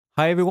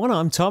Hi everyone,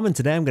 I'm Tom and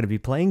today I'm going to be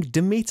playing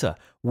Demeter,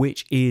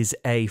 which is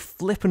a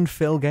flip and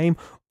fill game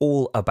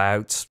all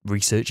about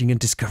researching and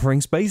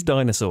discovering space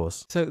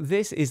dinosaurs. So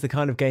this is the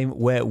kind of game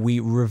where we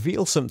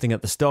reveal something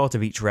at the start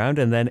of each round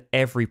and then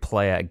every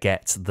player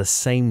gets the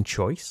same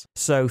choice.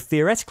 So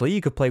theoretically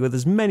you could play with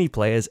as many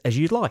players as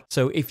you'd like.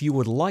 So if you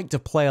would like to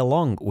play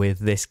along with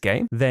this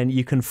game, then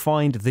you can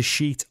find the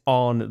sheet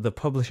on the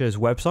publisher's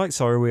website,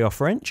 sorry we are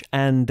French,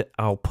 and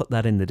I'll put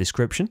that in the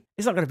description.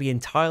 It's not going to be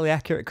entirely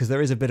accurate because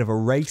there is a bit of a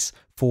race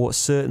for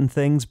certain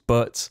things,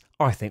 but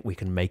I think we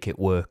can make it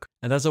work.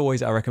 And as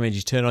always, I recommend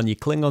you turn on your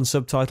Klingon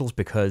subtitles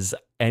because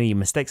any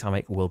mistakes I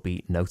make will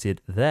be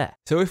noted there.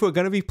 So if we're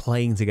going to be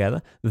playing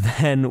together,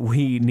 then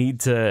we need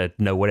to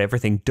know what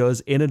everything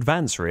does in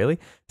advance, really.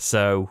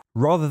 So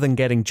rather than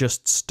getting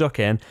just stuck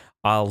in,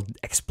 I'll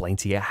explain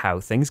to you how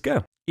things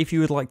go. If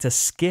you would like to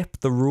skip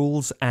the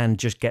rules and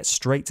just get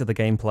straight to the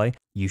gameplay,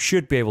 you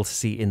should be able to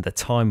see in the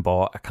time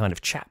bar a kind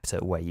of chapter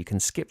where you can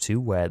skip to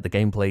where the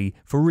gameplay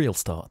for real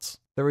starts.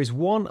 There is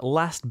one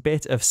last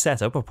bit of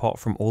setup apart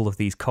from all of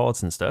these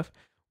cards and stuff.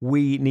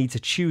 We need to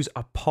choose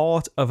a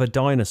part of a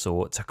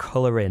dinosaur to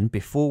colour in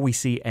before we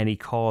see any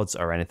cards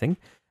or anything.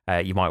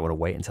 You might want to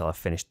wait until I've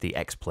finished the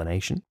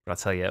explanation. But I'll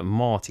tell you,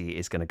 Marty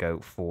is going to go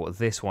for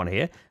this one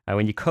here.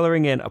 When you're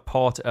colouring in a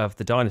part of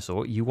the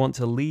dinosaur, you want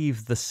to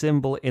leave the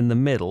symbol in the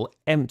middle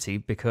empty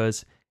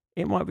because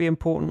it might be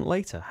important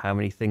later how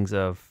many things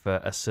of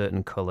a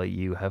certain colour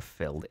you have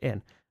filled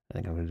in. I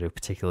think I'm going to do a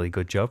particularly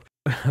good job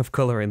of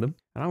colouring them.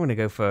 And I'm going to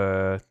go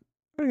for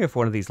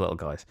one of these little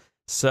guys.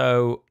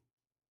 So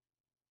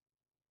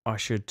I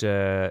should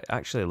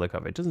actually look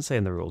up. It doesn't say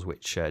in the rules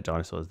which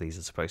dinosaurs these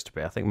are supposed to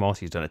be. I think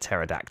Marty's done a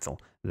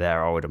pterodactyl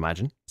there, I would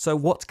imagine. So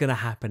what's going to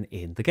happen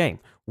in the game?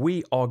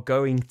 We are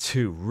going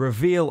to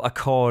reveal a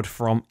card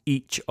from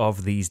each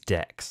of these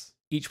decks.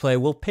 Each player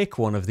will pick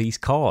one of these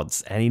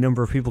cards. Any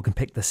number of people can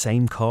pick the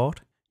same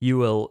card. You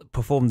will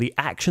perform the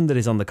action that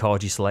is on the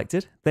card you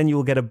selected. Then you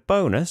will get a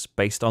bonus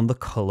based on the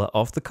colour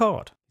of the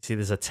card. See,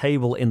 there's a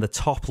table in the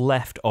top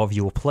left of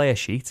your player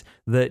sheet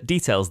that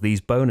details these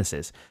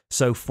bonuses.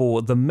 So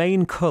for the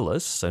main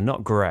colours, so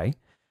not grey,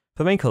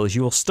 for the main colours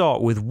you will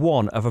start with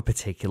one of a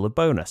particular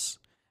bonus.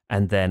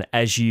 And then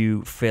as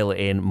you fill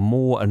in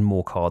more and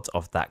more cards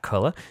of that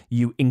colour,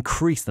 you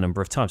increase the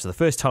number of times. So the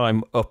first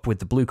time up with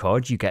the blue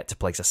card, you get to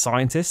place a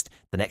scientist.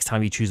 The next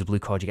time you choose a blue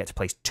card, you get to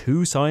place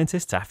 2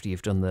 scientists after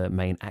you've done the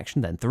main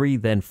action, then 3,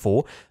 then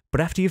 4. But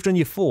after you've done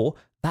your 4,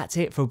 that's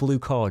it for blue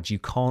cards. You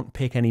can't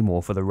pick any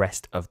more for the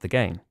rest of the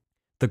game.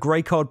 The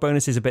grey card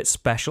bonus is a bit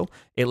special.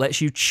 It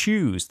lets you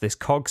choose this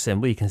cog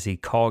symbol. You can see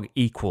cog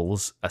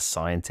equals a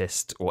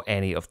scientist or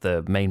any of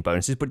the main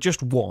bonuses, but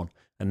just one.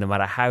 And no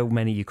matter how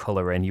many you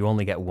colour in, you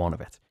only get one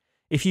of it.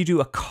 If you do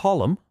a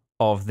column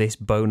of this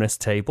bonus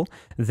table,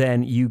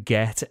 then you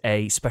get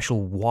a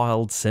special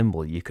wild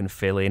symbol. You can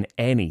fill in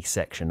any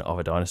section of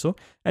a dinosaur.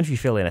 And if you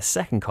fill in a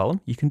second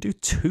column, you can do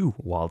 2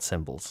 wild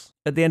symbols.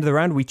 At the end of the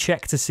round, we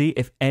check to see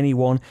if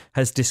anyone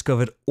has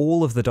discovered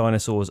all of the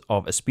dinosaurs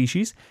of a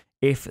species.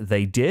 If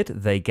they did,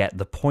 they get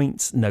the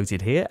points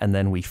noted here, and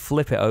then we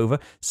flip it over.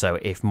 So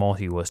if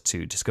Marty was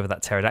to discover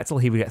that pterodactyl,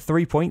 he would get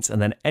 3 points,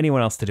 and then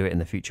anyone else to do it in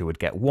the future would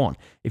get 1.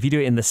 If you do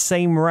it in the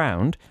same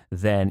round,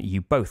 then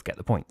you both get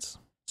the points.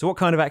 So what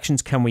kind of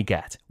actions can we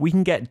get? We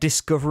can get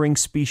discovering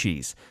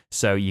species.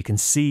 So you can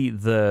see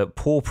the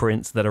paw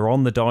prints that are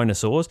on the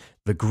dinosaurs,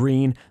 the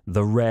green,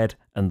 the red,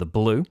 and the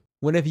blue.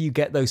 Whenever you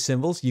get those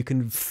symbols, you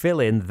can fill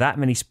in that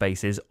many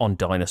spaces on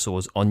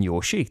dinosaurs on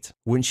your sheet.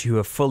 Once you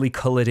have fully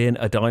coloured in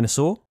a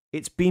dinosaur,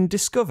 it's been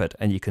discovered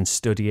and you can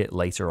study it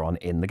later on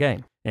in the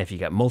game. And if you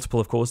get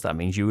multiple, of course, that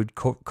means you would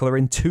colour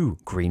in 2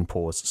 green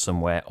paws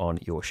somewhere on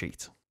your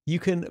sheet. You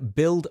can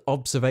build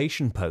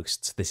observation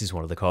posts. This is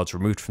one of the cards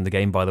removed from the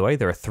game, by the way.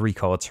 There are 3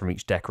 cards from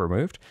each deck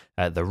removed.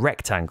 The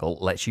rectangle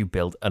lets you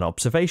build an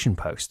observation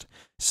post.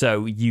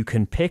 So you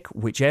can pick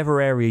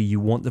whichever area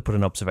you want to put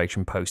an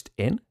observation post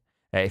in.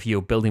 If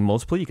you're building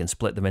multiple, you can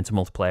split them into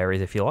multiple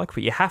areas if you like,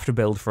 but you have to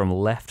build from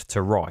left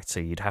to right. So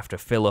you'd have to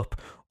fill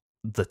up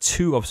the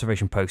 2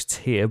 observation posts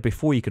here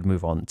before you could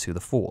move on to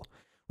the 4.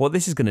 What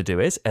this is going to do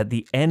is, at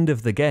the end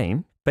of the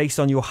game, based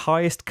on your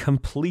highest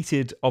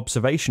completed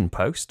observation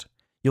post,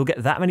 you'll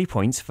get that many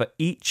points for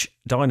each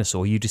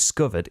dinosaur you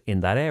discovered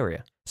in that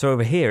area. So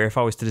over here, if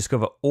I was to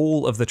discover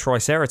all of the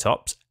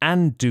Triceratops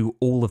and do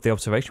all of the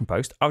observation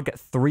post, I would get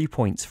 3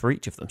 points for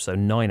each of them, so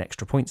 9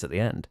 extra points at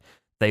the end.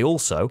 They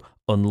also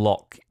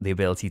unlock the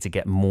ability to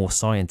get more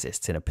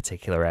scientists in a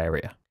particular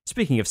area.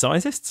 Speaking of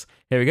scientists,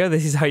 here we go.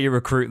 This is how you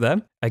recruit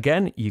them.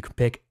 Again, you can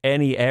pick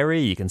any area.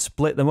 You can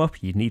split them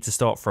up. You need to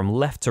start from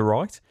left to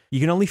right.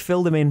 You can only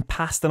fill them in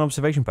past an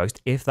observation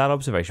post if that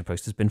observation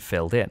post has been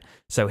filled in.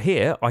 So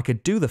here, I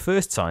could do the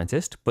first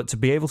scientist, but to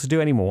be able to do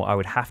any more, I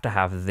would have to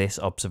have this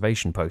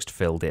observation post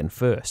filled in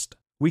first.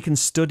 We can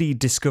study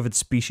discovered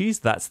species.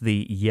 That's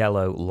the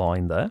yellow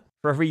line there.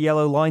 For every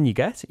yellow line you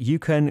get, you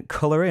can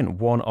colour in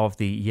one of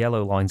the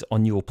yellow lines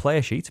on your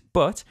player sheet,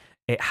 but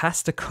it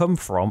has to come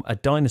from a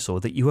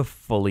dinosaur that you have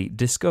fully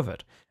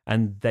discovered,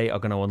 and they are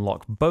going to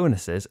unlock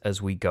bonuses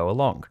as we go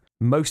along.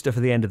 most stuff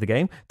at the end of the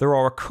game. There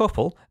are a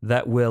couple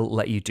that will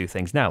let you do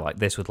things now, like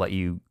this would let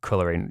you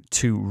colour in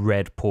 2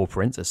 red paw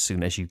prints as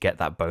soon as you get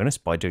that bonus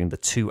by doing the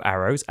 2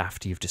 arrows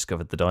after you've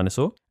discovered the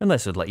dinosaur, and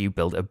this would let you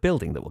build a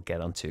building that we'll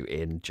get onto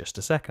in just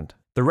a second.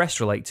 The rest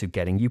relate to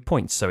getting you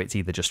points, so it's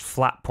either just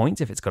flat points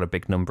if it's got a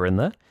big number in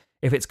there.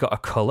 If it's got a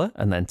colour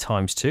and then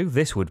 ×2,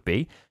 this would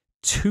be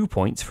 2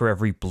 points for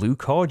every blue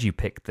card you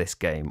picked this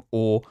game,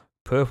 or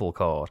purple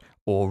card,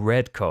 or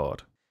red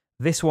card.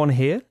 This one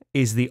here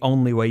is the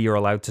only way you're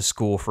allowed to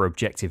score for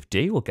Objective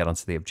D. We'll get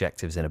onto the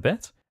objectives in a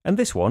bit. And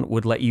this one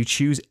would let you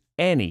choose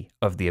any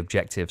of the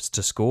objectives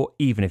to score,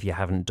 even if you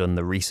haven't done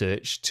the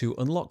research to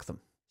unlock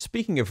them.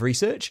 Speaking of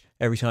research,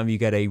 every time you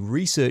get a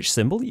research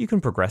symbol, you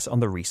can progress on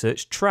the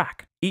research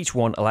track. Each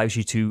one allows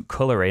you to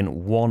colour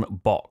in 1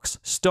 box,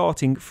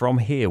 starting from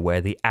here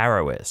where the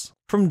arrow is.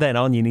 From then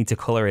on, you need to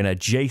colour in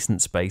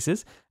adjacent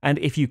spaces, and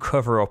if you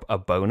cover up a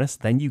bonus,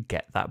 then you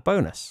get that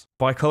bonus.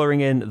 By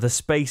colouring in the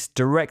space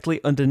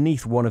directly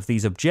underneath one of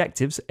these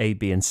objectives, A,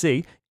 B, and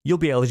C, you'll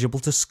be eligible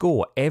to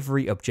score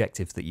every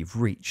objective that you've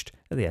reached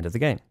at the end of the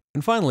game.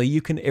 And finally,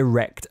 you can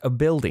erect a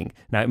building.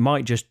 Now, it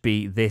might just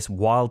be this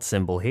wild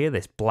symbol here,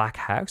 this black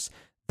house.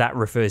 That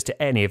refers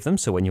to any of them,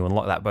 so when you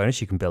unlock that bonus,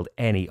 you can build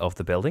any of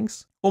the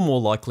buildings. Or more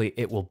likely,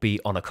 it will be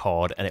on a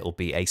card and it will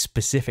be a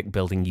specific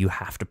building you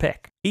have to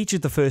pick. Each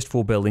of the first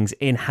 4 buildings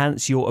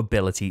enhance your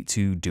ability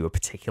to do a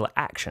particular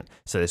action.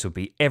 So this would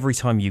be every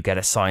time you get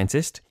a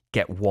scientist,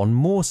 get 1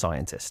 more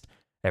scientist.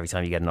 Every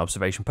time you get an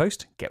observation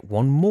post, get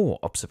 1 more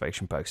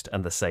observation post.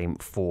 And the same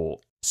for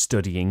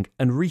studying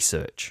and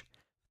research.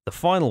 The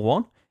final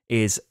one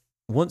is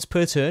once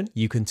per turn,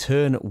 you can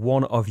turn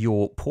one of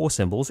your paw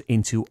symbols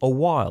into a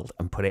wild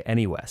and put it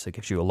anywhere, so it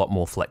gives you a lot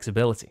more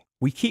flexibility.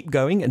 We keep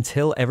going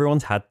until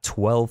everyone's had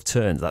 12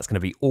 turns. That's going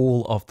to be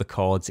all of the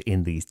cards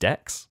in these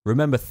decks.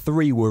 Remember,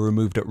 3 were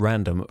removed at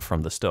random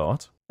from the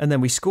start. And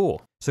then we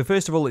score. So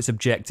first of all, it's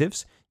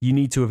objectives. You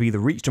need to have either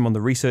reached them on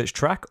the research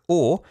track,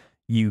 or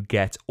you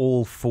get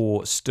all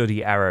 4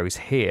 study arrows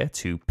here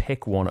to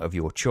pick one of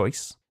your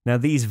choice. Now,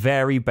 these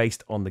vary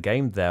based on the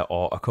game. There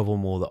are a couple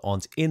more that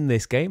aren't in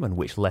this game, and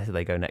which letter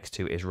they go next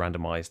to is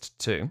randomized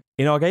too.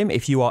 In our game,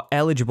 if you are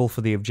eligible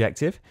for the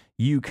objective,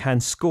 you can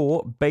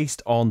score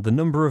based on the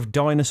number of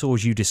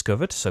dinosaurs you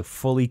discovered, so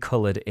fully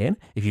colored in.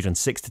 If you've done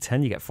 6 to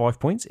 10, you get 5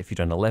 points. If you've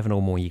done 11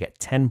 or more, you get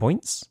 10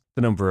 points.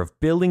 The number of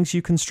buildings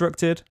you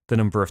constructed, the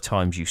number of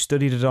times you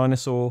studied a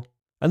dinosaur,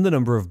 and the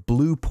number of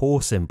blue paw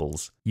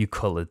symbols you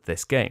colored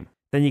this game.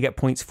 Then you get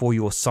points for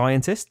your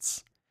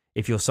scientists.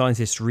 If your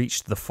scientists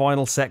reached the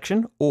final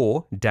section,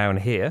 or down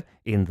here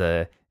in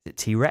the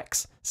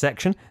T-Rex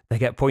section, they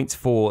get points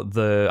for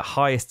the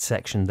highest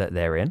section that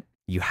they're in.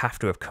 You have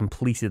to have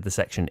completed the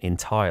section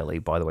entirely,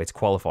 by the way, to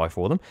qualify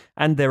for them.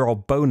 And there are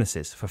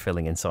bonuses for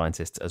filling in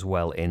scientists as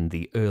well in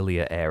the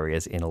earlier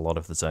areas in a lot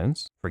of the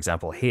zones. For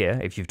example, here,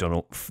 if you've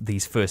done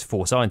these first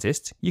 4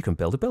 scientists, you can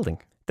build a building.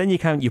 Then you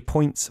count your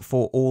points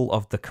for all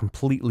of the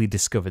completely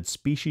discovered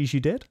species you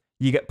did.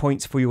 You get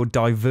points for your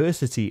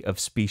diversity of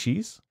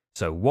species.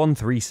 So 1,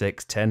 3,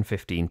 6, 10,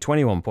 15,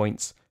 21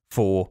 points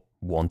for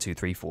 1, 2,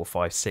 3, 4,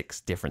 5,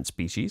 6 different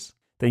species.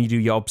 Then you do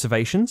your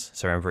observations.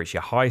 So remember, it's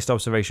your highest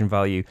observation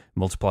value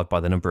multiplied by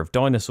the number of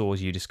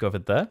dinosaurs you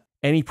discovered there.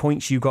 Any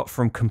points you got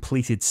from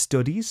completed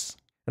studies.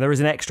 And there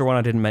is an extra one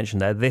I didn't mention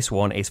there. This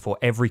one is for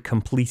every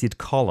completed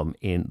column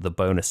in the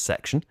bonus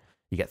section.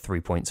 You get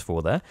 3 points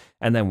for there.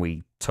 And then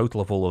we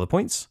total up all of the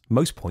points.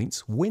 Most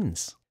points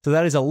wins. So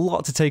that is a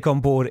lot to take on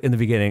board in the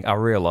beginning, I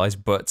realise,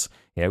 but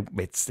you know,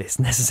 it's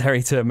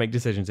necessary to make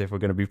decisions if we're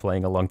going to be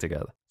playing along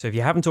together. So if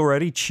you haven't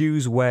already,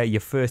 choose where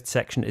your first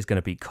section is going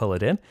to be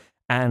coloured in,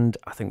 and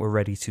I think we're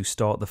ready to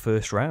start the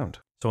first round.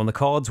 So on the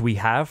cards we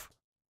have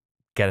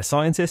get a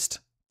scientist,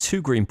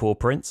 2 green paw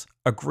prints,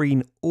 a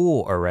green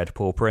or a red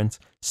paw print,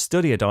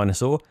 study a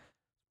dinosaur.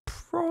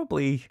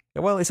 Probably,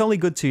 well, it's only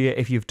good to you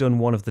if you've done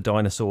one of the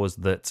dinosaurs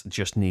that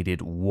just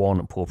needed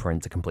 1 paw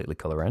print to completely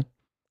colour in.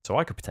 So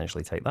I could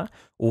potentially take that.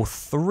 Or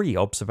 3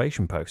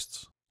 observation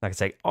posts. I could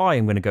say, I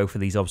am going to go for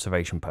these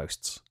observation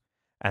posts.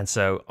 And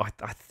so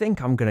I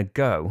think I'm going to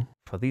go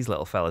for these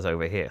little fellas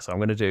over here. So I'm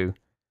going to do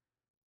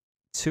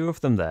 2 of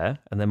them there.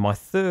 And then my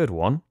third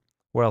one,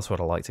 what else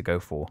would I like to go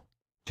for?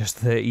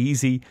 Just the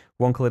easy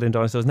 1 coloured in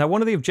dinosaurs. Now,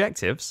 one of the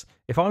objectives,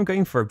 if I'm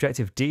going for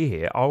objective D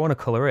here, I want to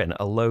colour in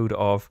a load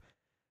of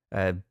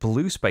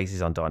blue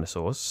spaces on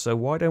dinosaurs. So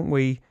why don't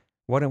we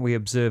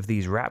observe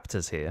these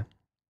raptors here?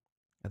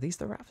 Are these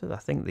the raptors? I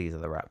think these are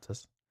the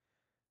raptors.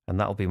 And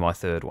that'll be my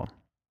third one.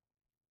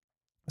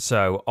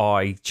 So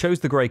I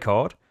chose the grey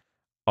card.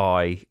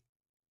 I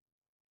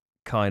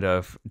kind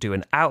of do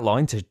an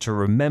outline to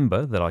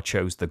remember that I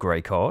chose the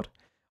grey card.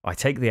 I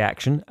take the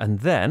action, and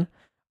then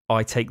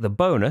I take the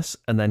bonus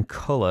and then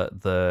colour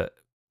the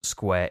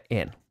square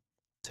in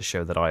to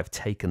show that I have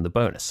taken the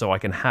bonus. So I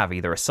can have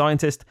either a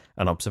scientist,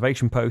 an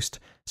observation post,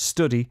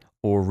 study,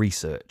 or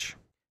research.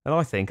 And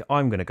I think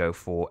I'm going to go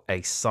for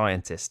a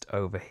scientist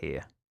over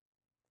here.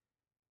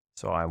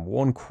 So I'm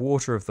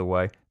 1/4 of the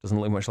way. Doesn't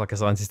look much like a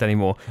scientist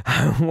anymore.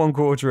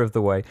 1/4 of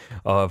the way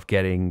of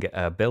getting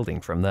a building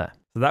from there.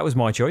 So that was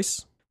my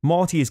choice.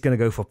 Marty is going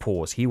to go for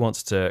paws. He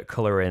wants to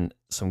color in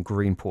some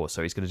green paws.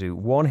 So he's going to do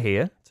one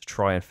here to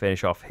try and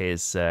finish off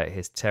his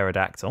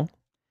pterodactyl.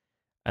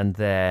 And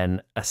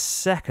then a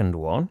second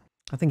one.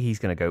 I think he's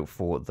going to go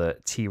for the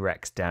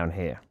T-Rex down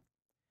here.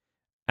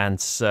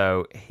 And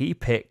so he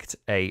picked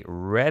a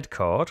red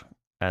card.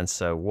 And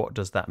so what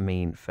does that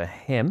mean for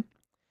him?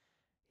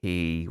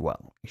 He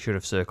should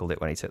have circled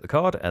it when he took the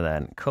card and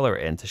then color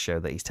it in to show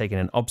that he's taken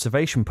an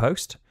observation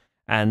post.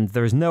 And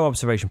there is no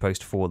observation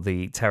post for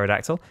the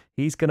pterodactyl.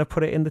 He's going to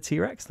put it in the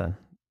T-Rex then.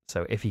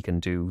 So if he can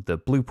do the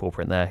blue paw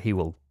print there, he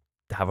will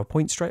have a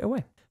point straight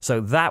away. So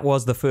that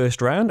was the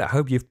first round. I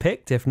hope you've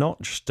picked. If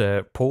not, just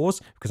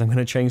pause, because I'm going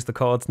to change the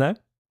cards now.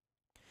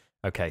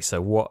 Okay,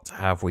 so what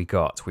have we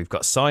got? We've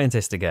got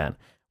scientist again.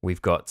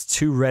 We've got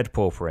 2 red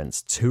paw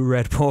prints. 2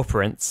 red paw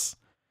prints.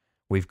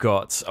 We've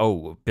got,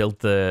 build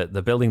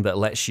the building that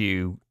lets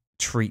you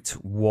treat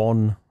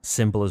one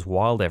symbol as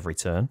wild every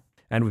turn.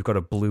 And we've got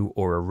a blue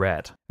or a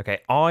red. Okay,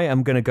 I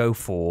am going to go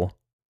for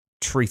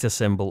treat a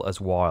symbol as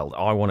wild.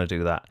 I want to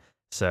do that.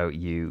 So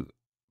you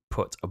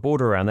put a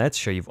border around there to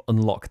show you've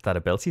unlocked that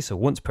ability. So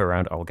once per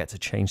round, I'll get to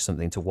change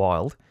something to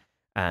wild.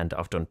 And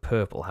I've done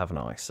purple, haven't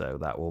I? So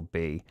that will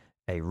be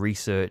a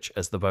research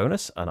as the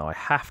bonus. And I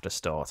have to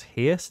start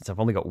here. Since I've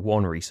only got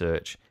 1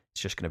 research,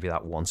 it's just going to be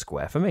that 1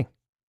 square for me.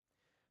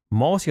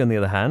 Marty, on the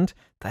other hand,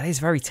 that is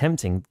very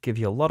tempting. Give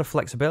you a lot of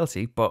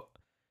flexibility. But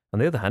on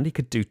the other hand, he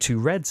could do 2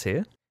 reds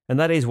here. And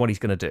that is what he's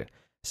going to do.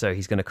 So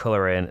he's going to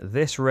color in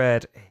this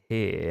red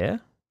here.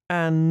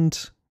 And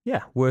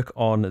yeah, work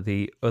on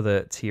the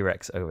other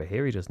T-Rex over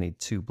here. He does need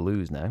 2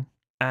 blues now.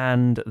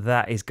 And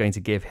that is going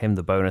to give him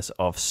the bonus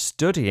of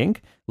studying.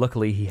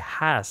 Luckily, he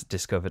has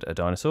discovered a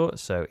dinosaur,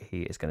 so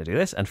he is going to do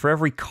this. And for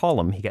every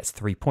column, he gets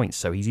 3 points.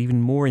 So he's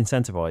even more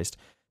incentivized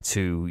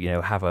to,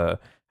 have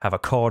a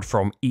card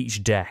from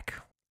each deck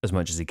as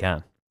much as he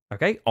can.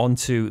 Okay, on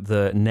to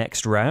the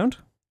next round.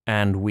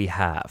 And we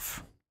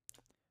have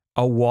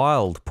a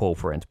wild paw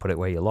print, put it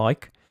where you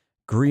like,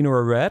 green or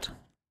a red,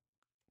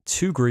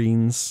 2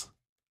 greens,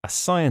 a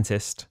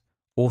scientist,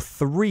 or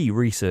 3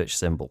 research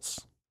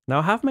symbols. Now,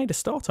 I have made a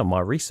start on my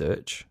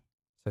research,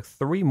 so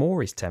 3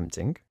 more is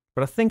tempting,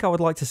 but I think I would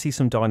like to see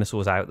some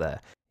dinosaurs out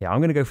there. Yeah, I'm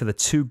going to go for the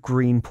 2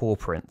 green paw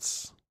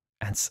prints,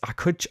 and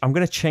I'm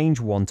going to change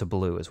 1 to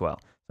blue as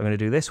well. So I'm going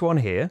to do this one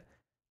here,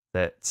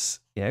 that's,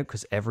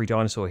 because every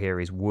dinosaur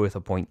here is worth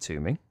a point to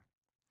me.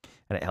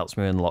 And it helps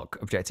me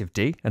unlock Objective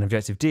D. And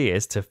Objective D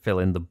is to fill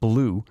in the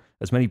blue,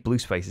 as many blue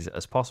spaces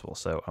as possible.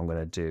 So I'm going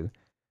to do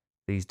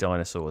these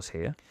dinosaurs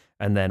here.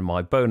 And then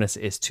my bonus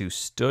is to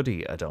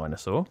study a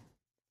dinosaur.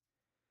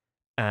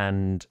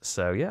 And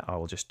so, yeah, I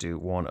will just do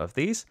 1 of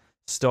these.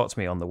 Starts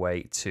me on the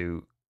way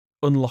to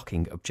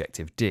unlocking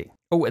Objective D.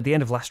 Oh, at the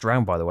end of last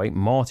round, by the way,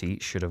 Marty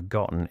should have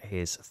gotten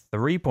his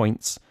 3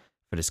 points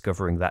for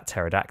discovering that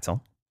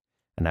pterodactyl.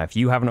 And now if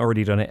you haven't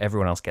already done it,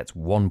 everyone else gets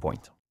 1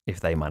 point if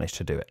they manage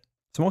to do it.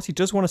 So Marty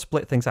does want to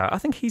split things out. I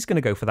think he's going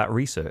to go for that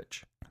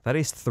research. That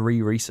is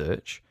 3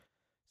 research.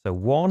 So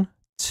 1,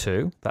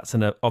 2, that's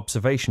an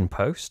observation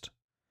post.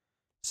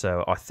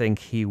 So I think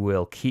he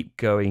will keep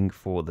going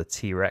for the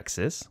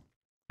T-Rexes.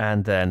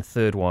 And then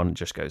 3rd one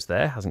just goes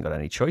there, hasn't got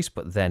any choice,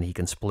 but then he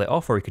can split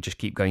off, or he could just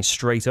keep going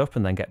straight up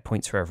and then get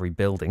points for every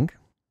building.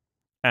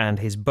 And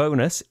his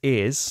bonus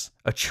is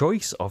a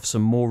choice of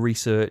some more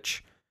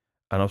research,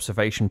 an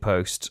observation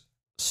post,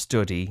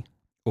 study,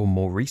 or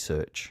more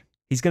research.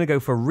 He's going to go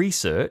for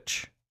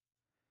research,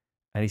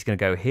 and he's going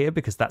to go here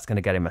because that's going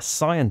to get him a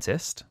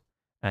scientist,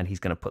 and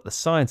he's going to put the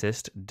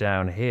scientist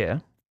down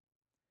here.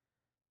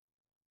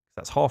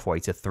 That's halfway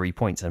to 3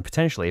 points, and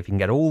potentially if he can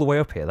get all the way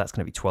up here, that's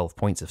going to be 12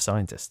 points of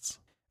scientists.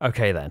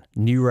 Okay then,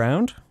 new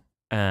round,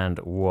 and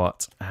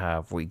what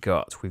have we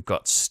got? We've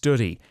got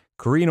study,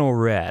 green or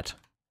red,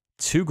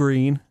 2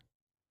 green,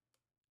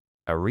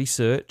 a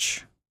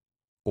research,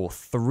 or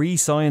 3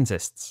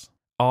 scientists.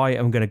 I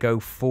am going to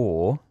go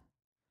for...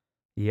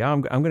 Yeah,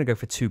 I'm going to go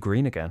for 2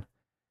 green again.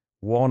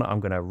 1, I'm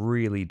going to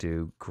really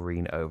do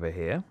green over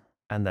here.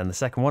 And then the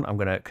second one, I'm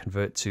going to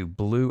convert to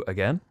blue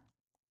again.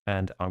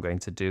 And I'm going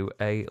to do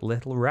a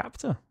little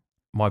raptor.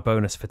 My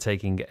bonus for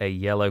taking a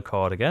yellow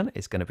card again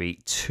is going to be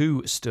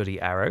 2 study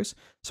arrows.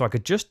 So I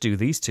could just do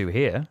these 2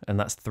 here, and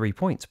that's 3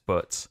 points.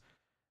 But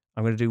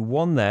I'm going to do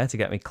 1 there to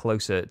get me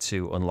closer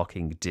to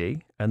unlocking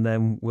D. And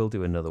then we'll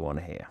do another one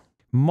here.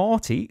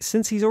 Marty,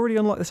 since he's already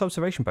unlocked this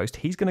observation post,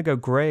 he's going to go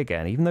grey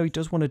again, even though he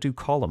does want to do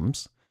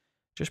columns.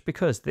 Just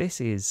because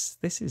this is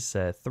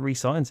 3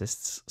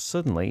 scientists,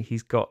 suddenly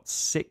he's got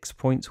 6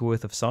 points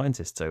worth of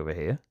scientists over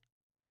here.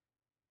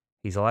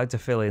 He's allowed to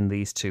fill in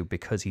these 2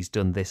 because he's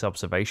done this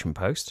observation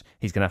post.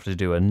 He's going to have to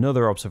do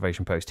another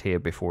observation post here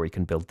before he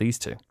can build these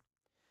 2.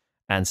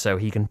 And so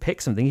he can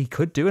pick something. He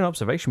could do an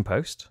observation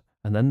post,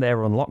 and then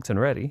they're unlocked and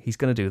ready. He's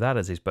going to do that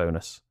as his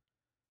bonus.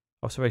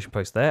 Observation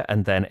post there,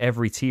 and then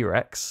every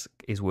T-Rex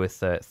is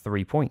worth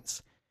 3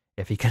 points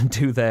if he can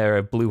do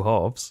their blue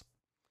halves.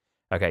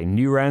 Okay,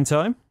 new round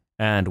time,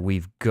 And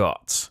we've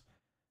got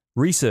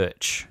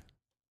research,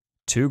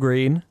 2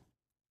 green.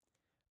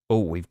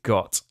 Oh, we've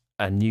got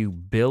a new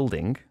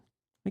building.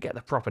 Let me get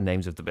the proper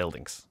names of the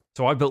buildings.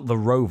 So I built the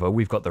rover.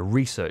 We've got the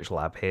research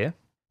lab here.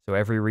 So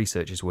every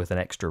research is worth an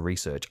extra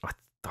research.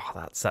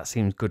 That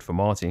seems good for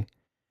Marty.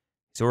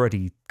 He's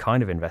already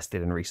kind of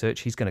invested in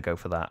research. He's going to go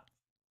for that.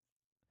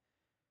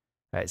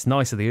 It's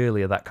nicer the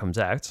earlier that comes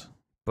out,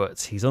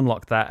 but he's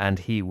unlocked that and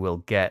he will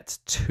get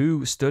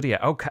 2 study.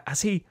 Oh,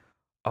 has he?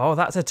 Oh,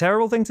 that's a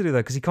terrible thing to do though,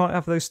 because he can't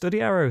have those study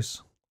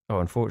arrows. Oh,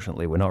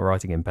 unfortunately, we're not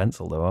writing in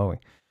pencil though, are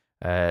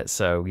we?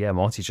 So yeah,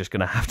 Marty's just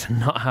going to have to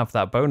not have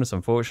that bonus,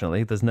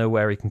 unfortunately. There's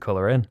nowhere he can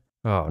colour in.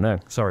 Oh no,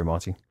 sorry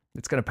Marty.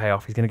 It's going to pay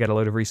off. He's going to get a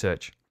load of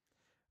research.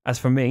 As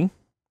for me,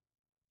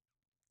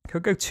 I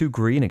could go 2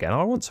 green again.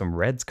 I want some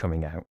reds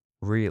coming out,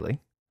 really.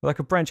 Well, I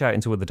could branch out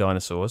into other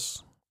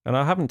dinosaurs. And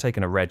I haven't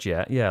taken a red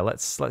yet. Yeah,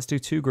 let's do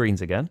 2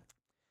 greens again.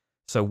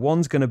 So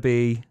one's going to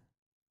be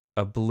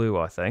a blue,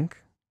 I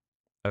think,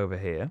 over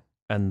here.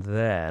 And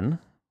then,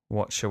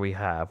 what shall we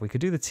have? We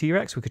could do the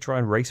T-Rex. We could try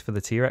and race for the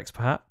T-Rex,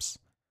 perhaps.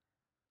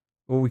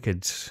 Or we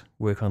could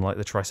work on, like,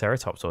 the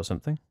Triceratops or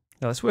something.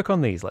 Now, let's work on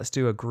these. Let's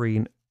do a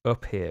green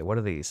up here. What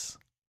are these?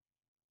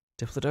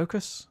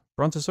 Diplodocus?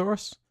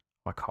 Brontosaurus?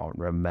 I can't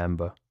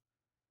remember.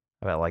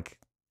 I bet, like,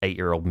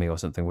 8-year-old me or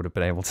something would have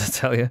been able to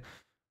tell you.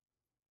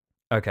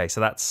 Okay,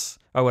 so that's...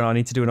 Oh, and I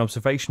need to do an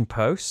observation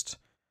post.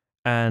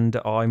 And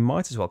I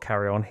might as well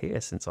carry on here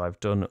since I've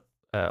done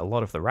a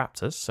lot of the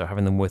raptors. So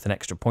having them worth an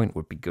extra point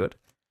would be good.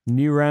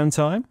 New round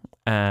time.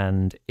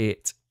 And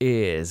it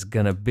is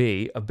going to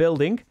be a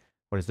building.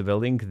 What is the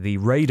building? The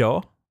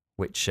radar,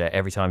 which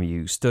every time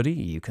you study,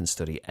 you can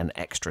study an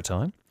extra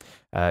time.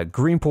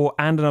 Green paw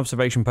and an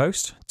observation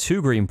post.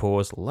 2 green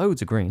paws,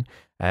 loads of green.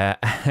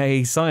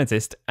 A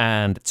scientist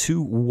and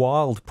 2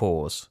 wild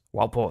paws.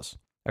 Wild paws.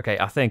 Okay,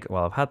 I think,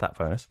 well, I've had that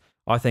bonus.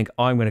 I think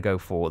I'm going to go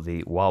for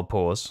the wild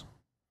paws.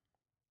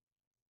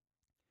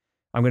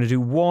 I'm going to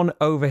do 1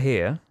 over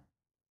here,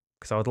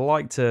 because I would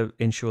like to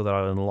ensure that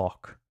I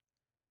unlock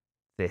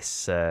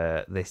this,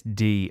 this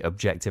D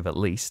objective at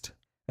least.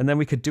 And then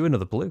we could do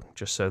another blue,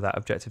 just so that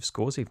objective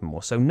scores even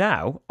more. So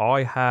now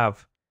I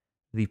have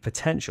the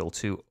potential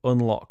to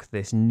unlock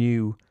this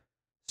new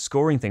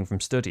scoring thing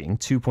from studying,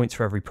 2 points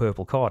for every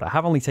purple card. I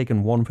have only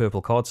taken 1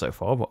 purple card so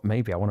far, but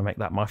maybe I want to make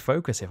that my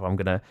focus if I'm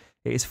going to...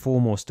 It is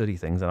 4 more study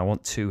things, and I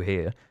want 2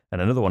 here,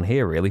 and another one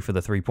here, really, for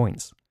the 3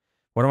 points.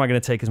 What am I going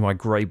to take as my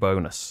grey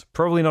bonus?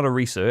 Probably not a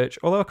research,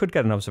 although I could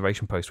get an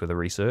observation post with a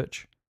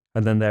research,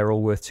 and then they're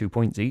all worth 2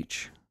 points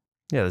each.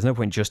 Yeah, there's no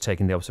point just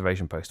taking the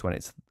observation post when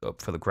it's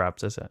up for the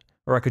grabs, is it?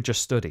 Or I could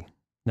just study.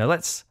 Now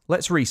let's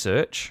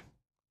research,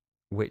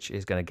 which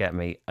is going to get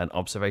me an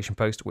observation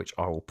post, which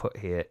I will put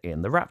here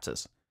in the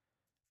raptors.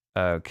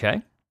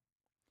 Okay.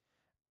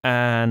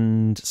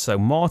 And so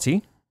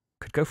Marty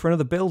could go for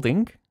another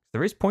building.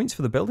 There is points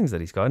for the buildings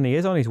that he's got, and he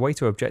is on his way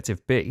to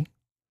objective B.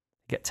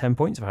 Get 10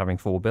 points for having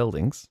 4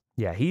 buildings.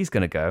 Yeah, he's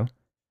going to go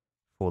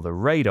for the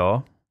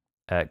radar,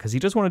 because he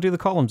does want to do the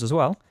columns as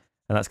well.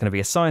 And that's going to be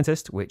a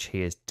scientist, which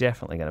he is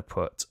definitely going to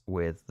put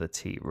with the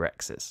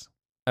T-Rexes.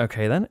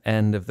 Okay then,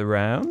 end of the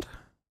round.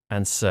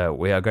 And so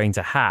we are going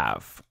to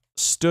have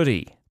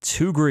study,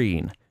 2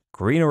 green,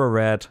 green or a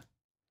red,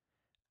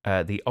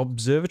 the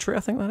observatory,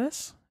 I think that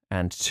is,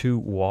 and 2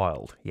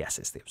 wild. Yes,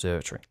 it's the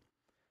observatory.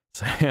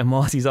 So yeah,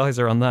 Marty's eyes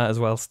are on that as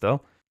well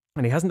still.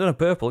 And he hasn't done a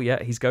purple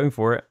yet, he's going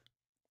for it.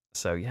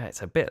 So yeah,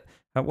 it's a bit...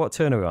 What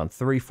turn are we on?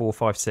 3, 4,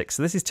 5, 6.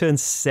 So this is turn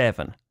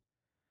 7.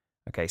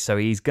 Okay, so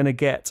he's going to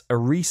get a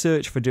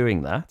research for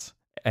doing that.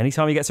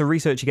 Anytime he gets a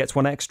research, he gets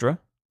 1 extra.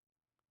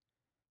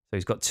 So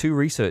he's got 2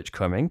 research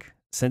coming.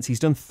 Since he's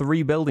done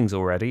 3 buildings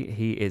already,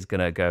 he is going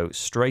to go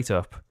straight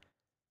up.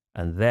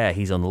 And there,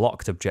 he's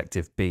unlocked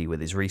objective B with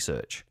his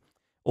research.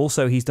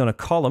 Also, he's done a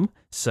column,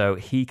 so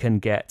he can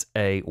get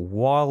a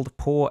wild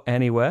paw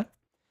anywhere.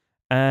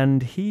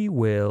 And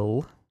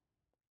he'll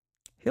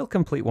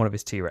complete one of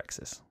his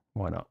T-Rexes.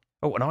 Why not?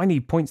 Oh, and I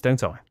need points,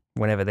 don't I?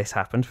 Whenever this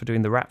happened for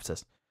doing the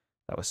raptors.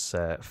 That was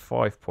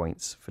 5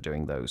 points for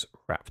doing those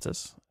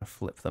raptors. I'll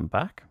flip them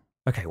back.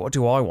 Okay, what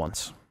do I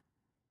want?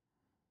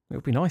 It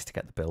would be nice to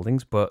get the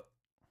buildings, but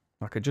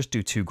I could just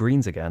do 2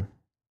 greens again.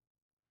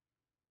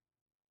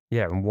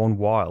 Yeah, and 1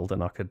 wild,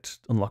 and I could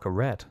unlock a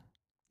red.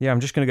 Yeah, I'm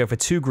just going to go for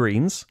 2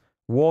 greens.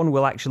 1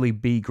 will actually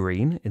be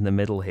green in the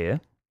middle here.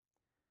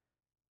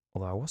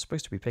 Although I was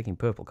supposed to be picking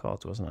purple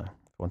cards, wasn't I?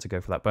 I want to go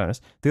for that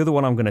bonus. The other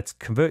one I'm going to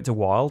convert to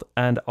wild,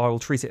 and I will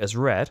treat it as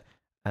red.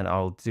 And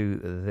I'll do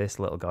this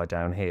little guy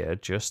down here,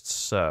 just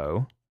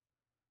so.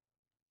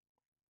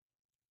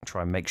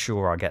 Try and make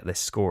sure I get this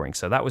scoring.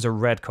 So that was a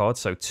red card,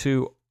 so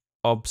 2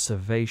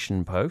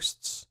 observation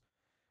posts.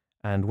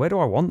 And where do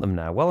I want them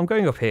now? Well, I'm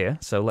going up here,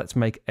 so let's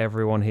make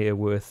everyone here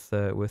worth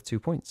 2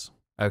 points.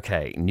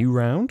 Okay, new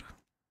round.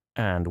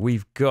 And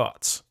we've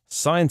got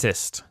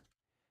scientist.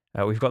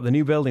 We've got the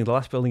new building. The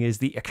last building is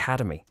the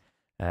academy.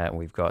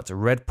 We've got a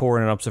red paw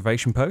and an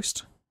observation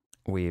post.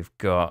 We've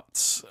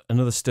got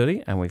another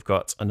study, and we've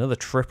got another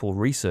triple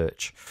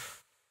research.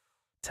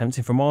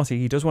 Tempting for Marty.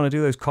 He does want to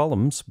do those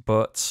columns,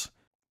 but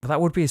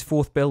that would be his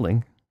 4th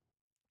building.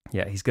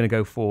 Yeah, he's going to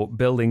go for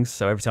buildings.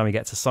 So every time he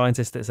gets a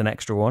scientist, it's an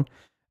extra one.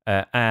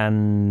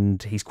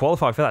 And he's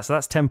qualified for that. So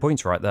that's 10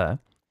 points right there.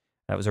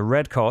 That was a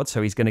red card.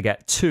 So he's going to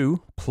get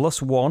 2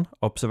 + 1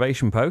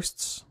 observation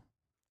posts.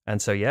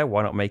 And so, yeah,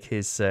 why not make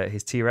his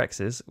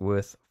T-Rexes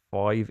worth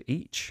 5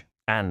 each?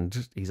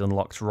 And he's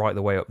unlocked right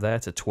the way up there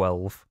to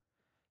 12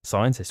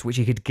 scientists, which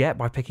he could get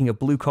by picking a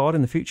blue card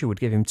in the future, would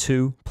give him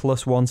 2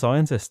 + 1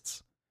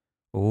 scientists.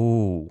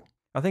 Ooh.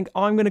 I think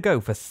I'm going to go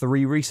for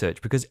 3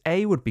 research because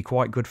A would be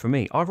quite good for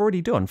me. I've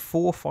already done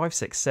 4, 5,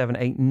 6, 7,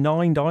 8,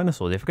 9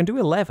 dinosaurs. If I can do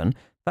 11,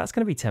 that's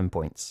going to be 10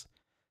 points.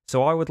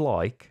 So I would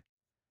like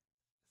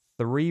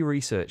 3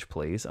 research,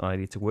 please, and I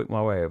need to work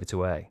my way over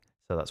to A.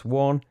 So that's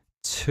 1,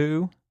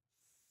 2,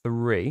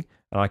 3,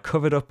 and I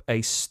covered up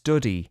a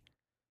study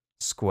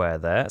square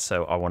there,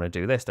 so I want to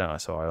do this, don't I?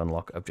 So I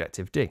unlock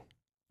objective D.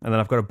 And then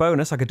I've got a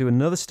bonus. I could do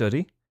another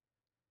study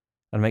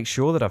and make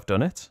sure that I've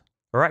done it.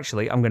 Or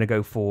actually, I'm going to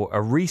go for a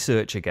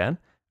research again,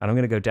 and I'm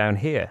going to go down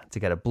here to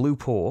get a blue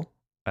paw,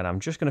 and I'm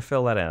just going to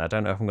fill that in. I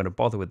don't know if I'm going to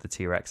bother with the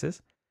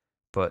T-Rexes,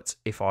 but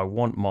if I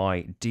want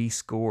my D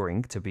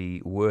scoring to be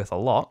worth a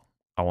lot,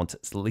 I want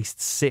at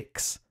least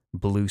 6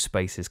 blue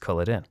spaces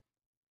coloured in.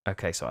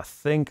 Okay, so I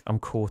think I'm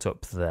caught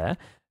up there.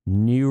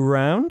 New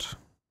round.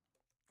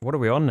 What are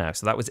we on now?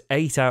 So that was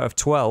 8 out of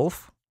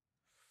 12.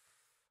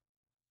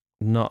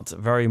 Not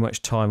very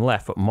much time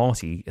left, but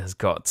Marty has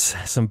got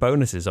some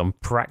bonuses on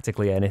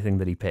practically anything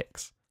that he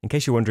picks. In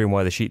case you're wondering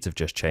why the sheets have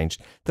just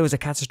changed, there was a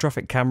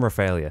catastrophic camera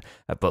failure,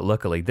 but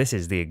luckily this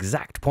is the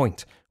exact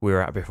point we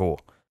were at before.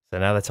 So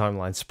now the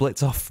timeline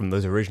splits off from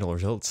those original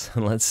results,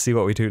 and let's see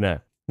what we do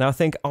now. Now I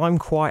think I'm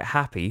quite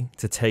happy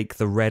to take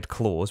the red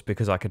claws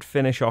because I could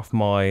finish off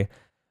my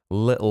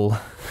little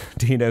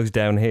dinos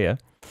down here,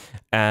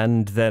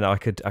 and then I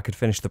could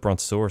finish the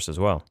Brontosaurus as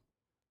well.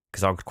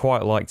 Because I would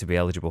quite like to be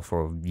eligible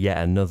for yet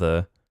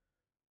another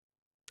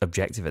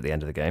objective at the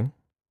end of the game.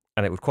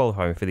 And it would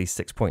qualify me for these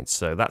 6 points.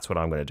 So that's what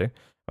I'm going to do.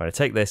 I'm going to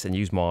take this and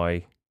use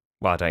my...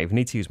 Well, I don't even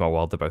need to use my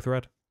wild. They're both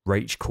red.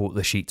 Rach caught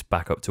the sheets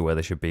back up to where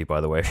they should be, by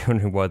the way. If you're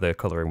wondering why the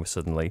colouring was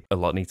suddenly a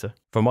lot neater.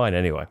 For mine,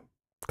 anyway.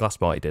 Glass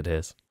Marty did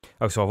his.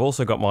 Oh, so I've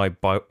also got my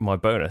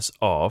bonus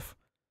of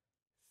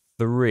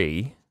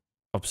 3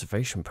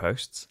 observation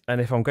posts.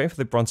 And if I'm going for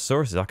the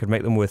Brontosauruses, I could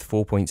make them worth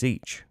 4 points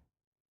each.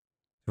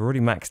 We're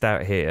already maxed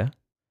out here.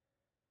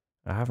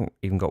 I haven't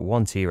even got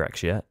 1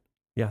 T-Rex yet.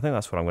 Yeah, I think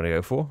that's what I'm going to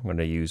go for. I'm going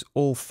to use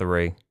all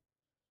 3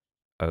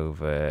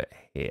 over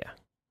here.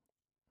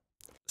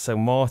 So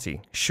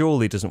Marty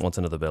surely doesn't want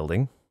another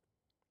building.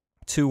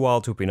 2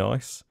 wilds would be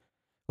nice.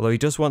 Although he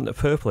does want the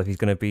purple if he's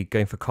going to be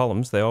going for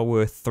columns. They are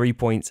worth 3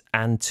 points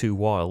and 2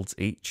 wilds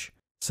each.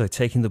 So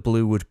taking the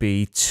blue would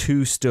be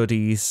 2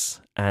 studies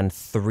and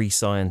 3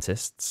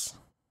 scientists.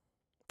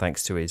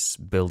 Thanks to his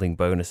building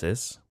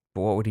bonuses.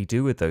 But what would he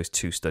do with those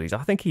 2 studies? I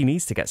think he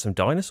needs to get some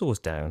dinosaurs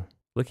down.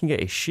 Looking at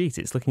his sheet,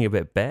 it's looking a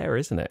bit bare,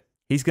 isn't it?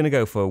 He's going to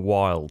go for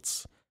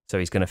wilds. So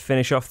he's going to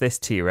finish off this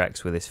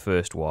T-Rex with his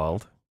first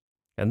wild.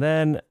 And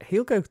then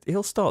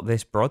he'll start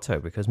this Bronto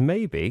because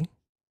maybe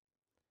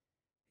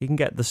he can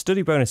get the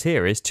study bonus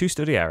here is 2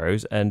 study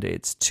arrows and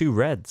it's 2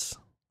 reds.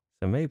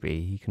 So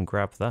maybe he can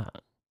grab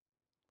that.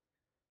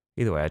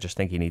 Either way, I just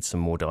think he needs some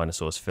more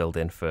dinosaurs filled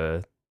in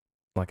for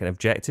like an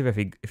objective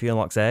if he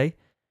unlocks A.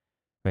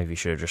 Maybe he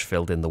should have just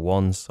filled in the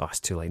 1s. Oh, it's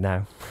too late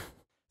now.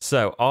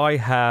 So I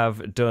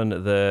have done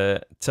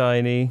the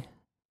tiny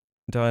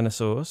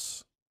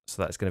dinosaurs.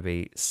 So that's going to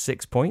be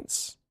 6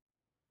 points.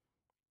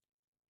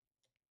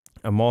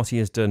 And Marty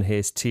has done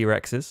his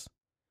T-Rexes,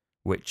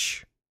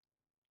 which,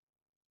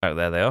 oh,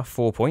 there they are,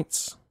 4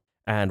 points.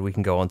 And we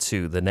can go on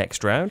to the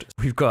next round.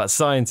 We've got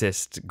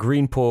scientist,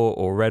 green paw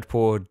or red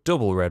paw,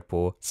 double red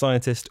paw,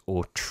 scientist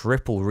or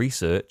triple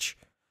research.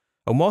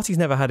 Oh, Marty's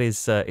never had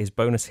his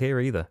bonus here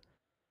either.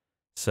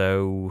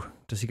 So,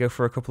 does he go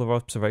for a couple of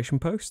observation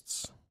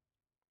posts?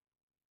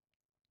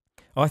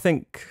 I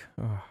think...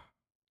 Oh,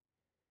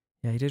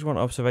 yeah, he did want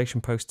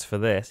observation posts for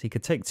this. He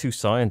could take 2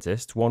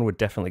 scientists. One would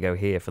definitely go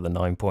here for the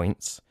 9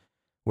 points.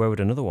 Where would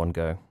another one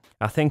go?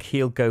 I think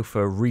he'll go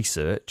for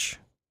research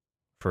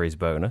for his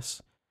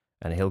bonus.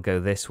 And he'll go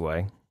this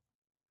way.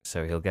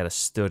 So he'll get a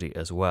study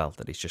as well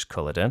that he's just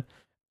coloured in.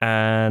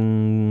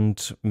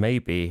 And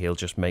maybe he'll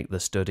just make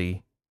the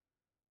study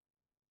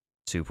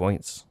 2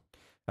 points.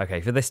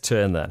 Okay, for this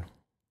turn then,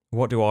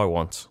 what do I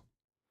want?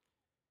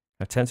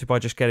 I'm tempted by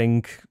just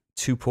getting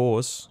 2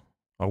 paws.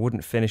 I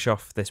wouldn't finish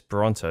off this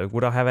Bronto.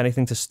 Would I have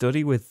anything to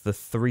study with the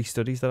 3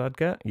 studies that I'd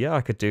get? Yeah,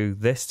 I could do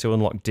this to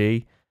unlock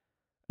D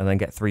and then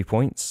get 3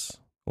 points.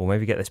 Or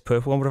maybe get this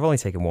purple one, but I've only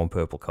taken 1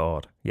 purple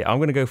card. Yeah, I'm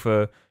going to go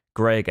for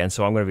grey again,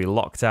 so I'm going to be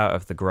locked out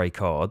of the grey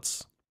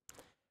cards.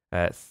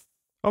 I'm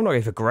not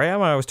going for grey,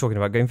 am I? I was talking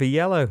about going for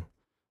yellow.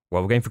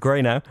 Well, we're going for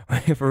grey now,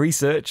 for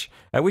research,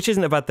 which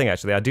isn't a bad thing,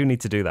 actually. I do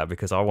need to do that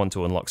because I want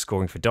to unlock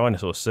scoring for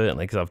dinosaurs,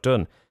 certainly, because I've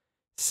done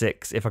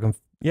 6. If I can,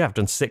 yeah, I've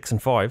done 6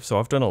 and 5, so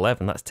I've done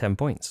 11. That's 10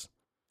 points.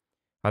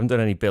 I haven't done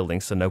any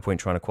buildings, so no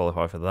point trying to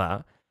qualify for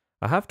that.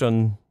 I have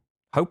done,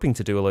 hoping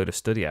to do a load of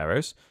study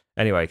arrows.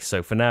 Anyway,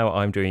 so for now,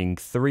 I'm doing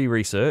 3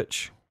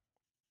 research.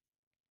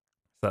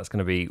 So that's going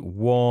to be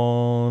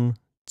 1,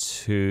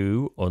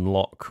 2,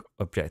 unlock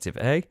objective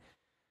A.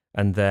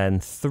 And then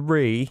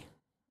 3,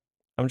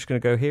 I'm just going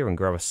to go here and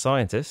grab a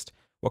scientist.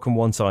 What can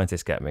 1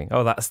 scientist get me?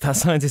 Oh, that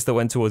scientist that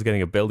went towards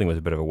getting a building was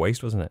a bit of a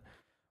waste, wasn't it?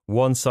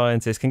 1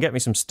 scientist can get me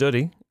some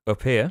study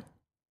up here.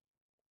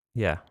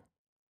 Yeah,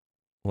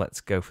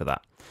 let's go for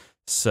that.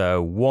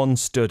 So 1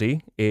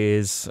 study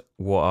is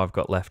what I've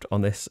got left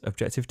on this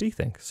objective D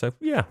thing. So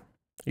yeah,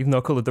 even though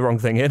I coloured the wrong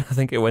thing in, I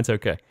think it went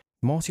okay.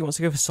 Marty wants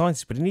to go for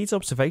scientist, but he needs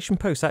observation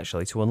posts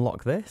actually to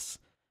unlock this.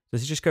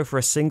 Does he just go for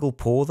a single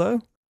pour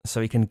though?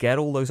 So he can get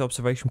all those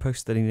observation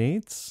posts that he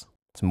needs?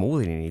 It's more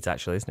than he needs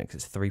actually, isn't it?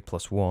 Because it's 3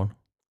 + 1.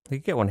 He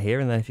could get 1 here,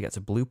 and then if he gets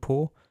a blue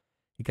pour,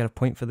 you get a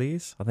point for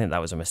these. I think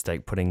that was a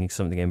mistake putting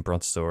something in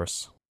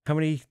Brontosaurus. How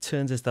many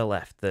turns is there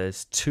left?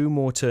 There's 2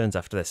 more turns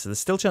after this, so there's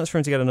still a chance for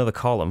him to get another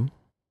column.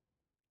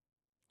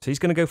 So he's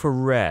going to go for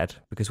red,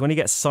 because when he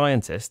gets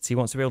scientists, he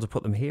wants to be able to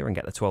put them here and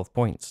get the 12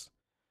 points.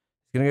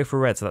 He's going to go for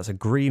red, so that's a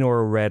green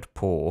or a red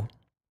pour.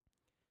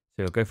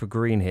 So he'll go for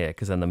green here,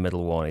 because then the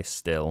middle one is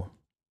still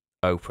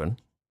open.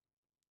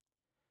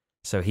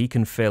 So he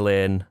can fill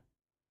in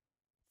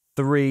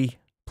 3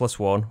 +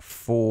 1,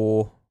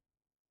 4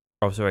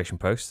 observation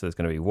posts. So there's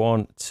going to be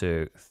 1,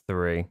 2,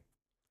 3,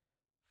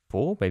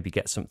 4. Maybe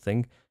get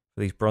something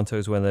for these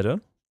Brontos when they're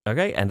done.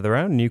 Okay, end of the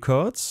round, new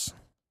cards.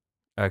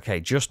 Okay,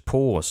 just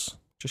pause.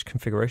 Just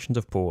configurations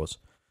of pause.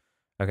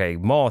 Okay,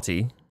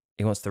 Marty,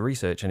 he wants the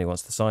research and he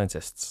wants the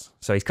scientists.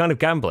 So he's kind of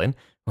gambling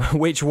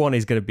which one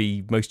is going to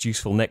be most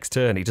useful next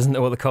turn. He doesn't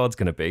know what the card's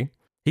going to be.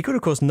 He could,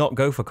 of course, not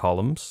go for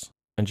columns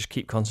and just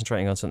keep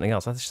concentrating on something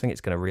else. I just think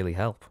it's going to really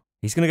help.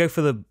 He's going to go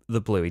for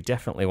the blue. He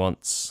definitely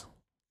wants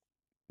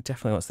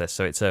this.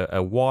 So it's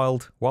a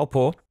wild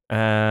pour.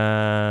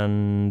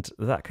 And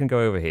that can go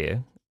over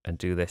here and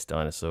do this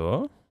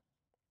dinosaur.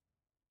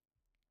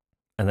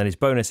 And then his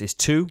bonus is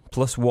 2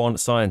 + 1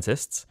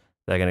 scientists.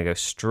 They're going to go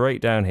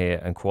straight down here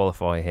and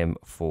qualify him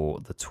for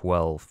the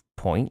 12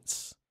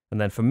 points. And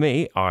then for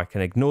me, I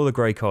can ignore the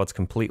grey cards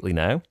completely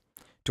now.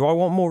 Do I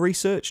want more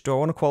research? Do I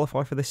want to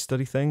qualify for this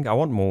study thing? I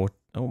want more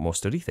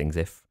study things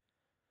if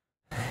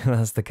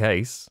that's the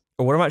case.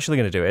 But what I'm actually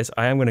going to do is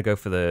I am going to go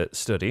for the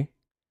study.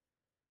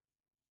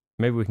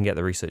 Maybe we can get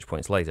the research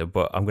points later,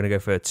 but I'm going to go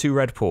for 2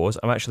 red pours.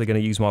 I'm actually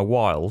going to use my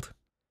wild.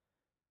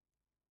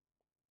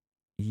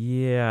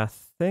 Yeah, I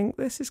think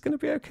this is going to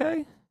be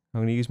okay.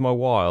 I'm going to use my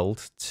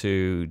wild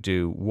to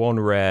do 1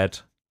 red,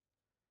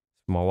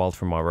 my wild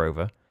from my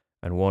rover,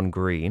 and 1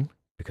 green,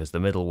 because the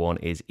middle one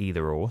is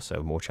either or,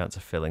 so more chance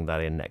of filling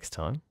that in next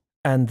time.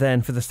 And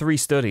then for the 3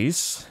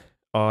 studies,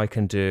 I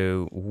can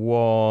do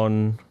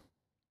 1...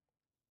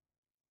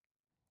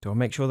 Do I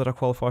make sure that I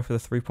qualify for the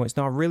 3 points?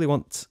 No, I really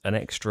want an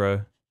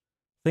extra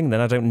thing. Then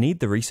I don't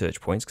need the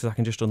research points because I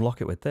can just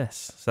unlock it with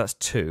this. So that's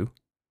 2.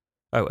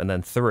 Oh, and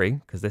then 3,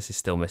 because this is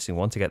still missing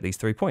 1 to get these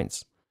 3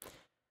 points.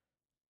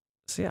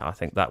 So yeah, I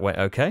think that went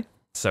okay.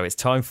 So it's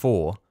time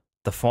for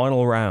the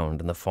final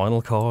round and the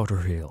final card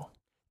reveal.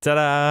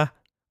 Ta-da!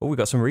 Oh, we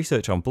got some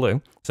research on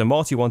blue. So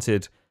Marty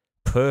wanted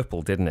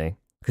purple, didn't he?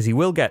 Because he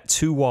will get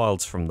 2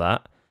 wilds from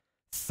that,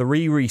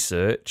 3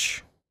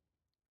 research,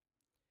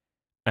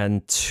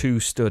 and 2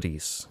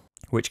 studies,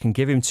 which can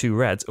give him 2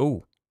 reds.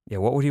 Oh, yeah,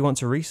 what would he want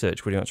to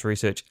research? Would he want to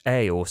research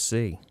A or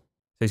C? So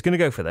he's going to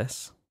go for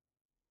this.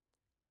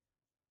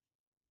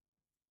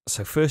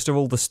 So first of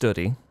all, the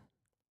study.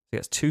 He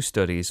gets 2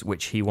 studies,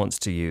 which he wants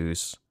to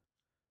use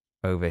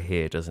over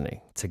here, doesn't he?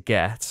 To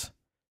get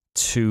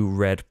 2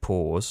 red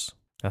pours.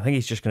 I think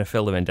he's just going to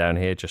fill them in down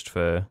here just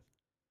for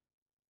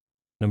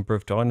number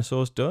of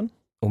dinosaurs done.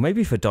 Or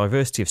maybe for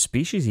diversity of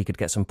species, he could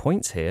get some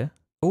points here.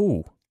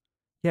 Oh,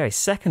 yeah, his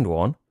second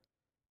one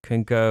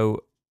can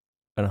go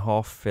and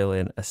half fill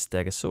in a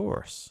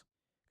Stegosaurus.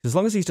 As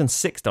long as he's done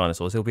 6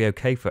 dinosaurs, he'll be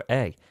okay for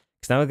A.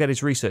 Because now he'll get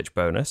his research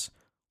bonus.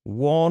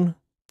 1,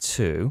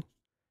 2,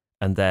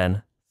 and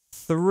then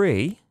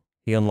 3.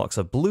 He unlocks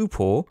a blue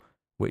paw,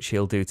 which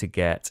he'll do to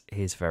get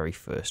his very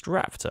first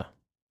raptor.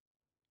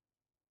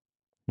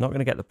 Not going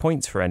to get the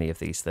points for any of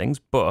these things,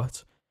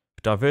 but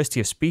for diversity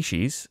of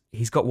species,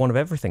 he's got 1 of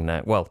everything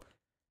now. Well,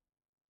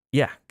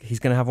 yeah, he's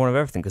going to have 1 of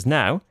everything, because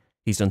now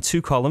he's done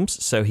 2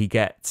 columns, so he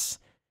gets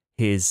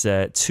his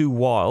 2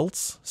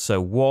 wilds.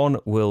 So 1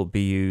 will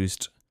be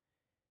used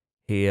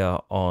here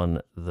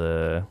on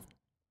the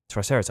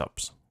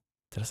Triceratops.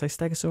 Did I say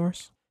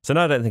Stegosaurus? So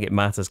now I don't think it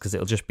matters because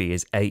it'll just be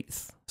his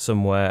 8th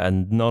somewhere,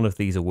 and none of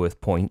these are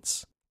worth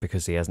points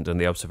because he hasn't done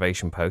the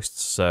observation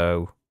posts.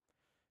 So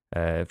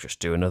just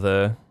do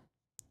another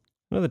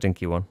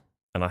dinky one.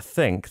 And I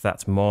think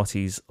that's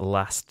Marty's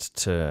last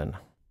turn.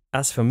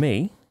 As for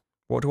me,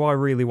 what do I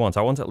really want?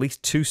 I want at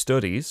least 2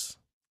 studies.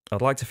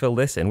 I'd like to fill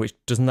this in, which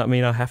doesn't that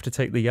mean I have to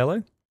take the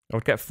yellow? I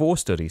would get 4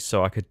 studies,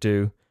 so I could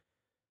do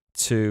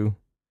 2,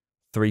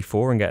 3,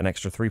 4 and get an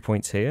extra 3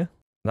 points here.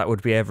 That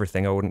would be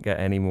everything. I wouldn't get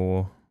any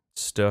more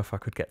stuff. I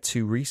could get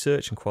 2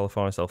 research and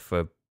qualify myself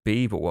for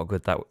B, but what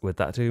good would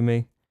that do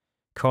me?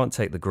 Can't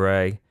take the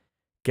grey.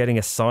 Getting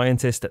a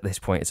scientist at this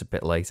point is a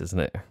bit late, isn't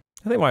it?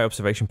 I think my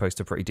observation posts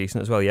are pretty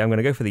decent as well. Yeah, I'm going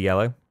to go for the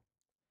yellow.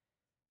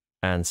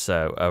 And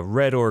so a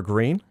red or a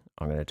green.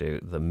 I'm going to do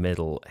the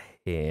middle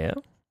here.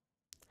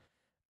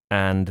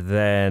 And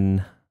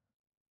then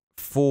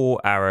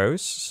 4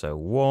 arrows. So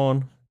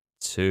 1,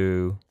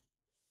 2,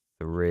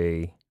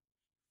 3,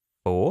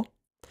 4.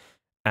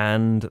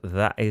 And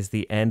that is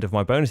the end of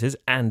my bonuses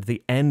and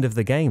the end of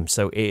the game.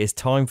 So it is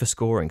time for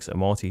scoring. So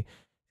Marty is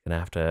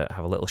going to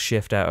have a little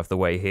shift out of the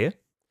way here.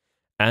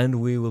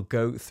 And we will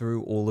go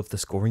through all of the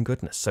scoring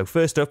goodness. So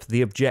first up,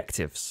 the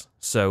objectives.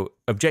 So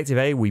objective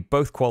A, we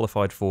both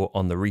qualified for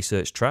on the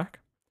research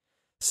track.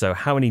 So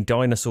how many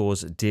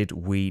dinosaurs did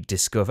we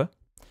discover?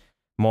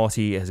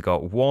 Marty has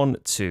got 1,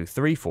 2,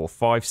 3, 4,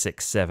 5,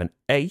 6, 7,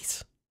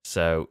 8.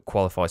 So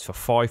qualifies for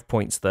 5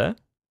 points there.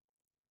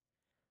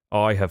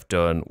 I have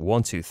done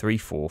 1, 2, 3,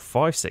 4,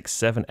 5, 6,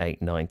 7,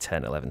 8, 9,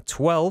 10, 11,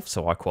 12.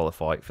 So I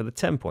qualify for the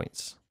 10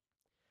 points.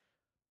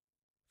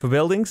 For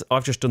buildings,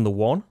 I've just done the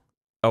 1.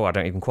 Oh, I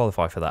don't even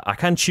qualify for that. I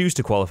can choose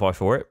to qualify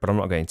for it, but I'm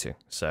not going to.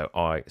 So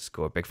I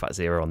score a big fat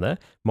 0 on there.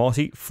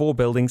 Marty, 4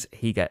 buildings,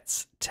 he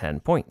gets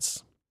 10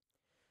 points.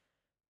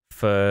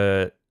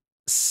 For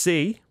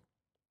C,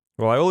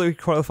 well, I already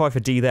qualify for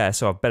D there,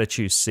 so I better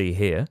choose C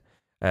here.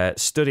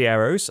 Study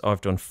arrows,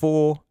 I've done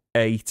 4,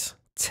 8,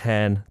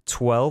 10,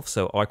 12,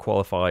 so I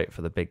qualify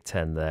for the big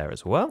 10 there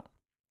as well.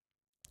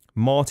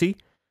 Marty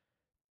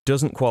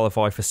doesn't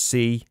qualify for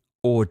C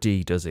or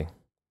D, does he?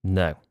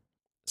 No.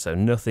 So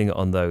nothing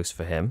on those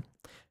for him.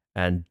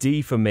 And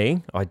D for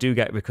me, I do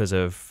get because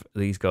of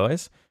these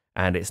guys.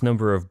 And it's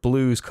number of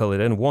blues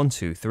coloured in. 1,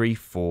 2, 3,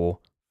 4,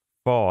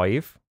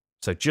 5.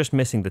 So just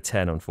missing the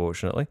 10,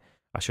 unfortunately.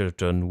 I should have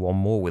done one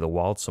more with a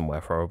wild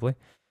somewhere, probably.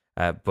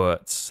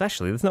 But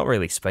actually, there's not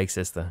really space,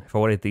 is there? If I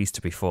wanted these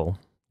to be full,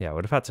 yeah, I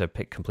would have had to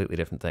pick completely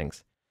different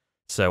things.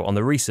 So on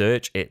the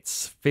research,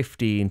 it's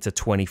 15 to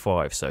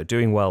 25. So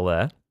doing well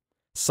there.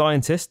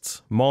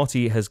 Scientists,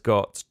 Marty has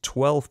got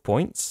 12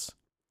 points.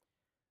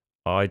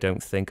 I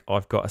don't think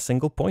I've got a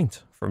single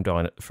point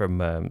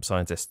from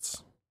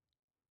scientists.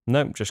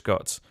 Nope, just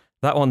got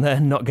that one there,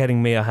 not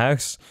getting me a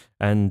house,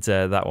 and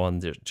that one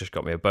just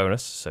got me a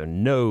bonus, so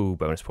no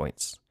bonus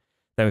points.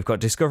 Then we've got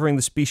discovering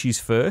the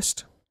species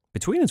first.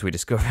 Between us, we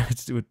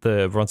discovered with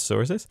the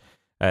brontosauruses.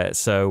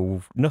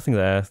 So nothing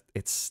there.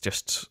 It's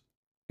just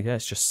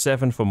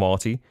 7 for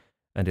Marty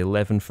and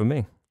 11 for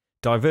me.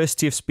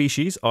 Diversity of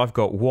species, I've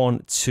got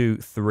 1, 2,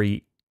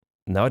 3.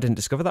 No, I didn't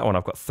discover that one.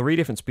 I've got 3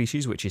 different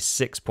species, which is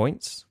 6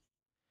 points.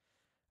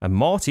 And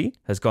Marty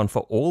has gone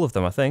for all of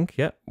them, I think.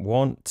 Yeah,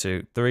 1,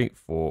 2, 3,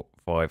 4,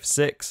 5,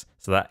 6.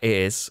 So that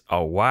is,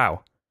 oh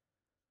wow,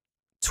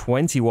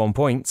 21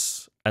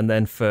 points. And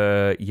then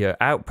for your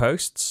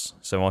outposts,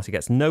 so Marty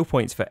gets no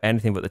points for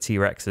anything but the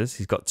T-Rexes.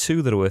 He's got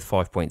 2 that are worth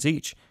 5 points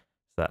each.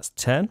 So that's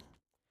 10.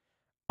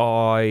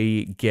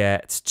 I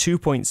get 2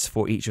 points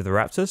for each of the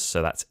raptors,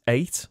 so that's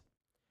 8.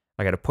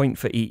 I get a point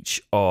for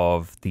each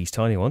of these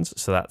tiny ones,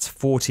 so that's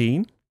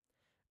 14.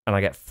 And I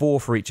get 4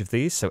 for each of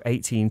these, so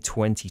 18,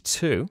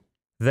 22.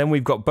 Then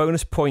we've got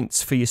bonus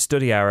points for your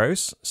study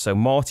arrows. So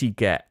Marty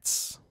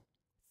gets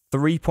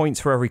 3 points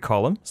for every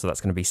column, so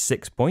that's going to be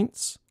 6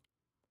 points.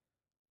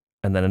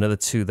 And then another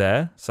 2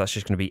 there, so that's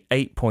just going to be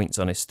 8 points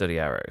on his study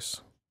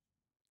arrows.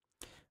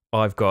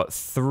 I've got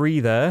 3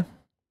 there,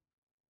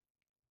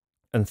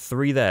 and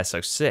 3 there,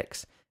 so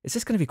 6. Is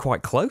this going to be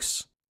quite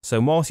close?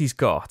 So Marty's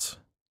got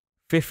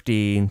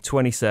 15,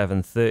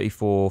 27,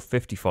 34,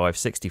 55,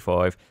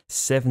 65,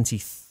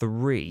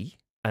 73.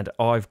 And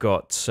I've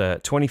got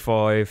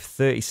 25,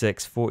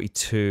 36,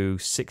 42,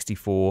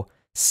 64,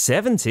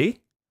 70.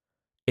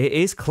 It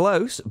is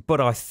close, but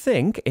I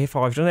think if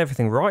I've done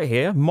everything right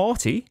here,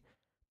 Marty,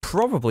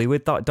 probably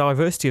with that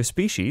diversity of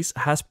species,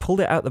 has pulled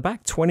it out the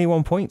back.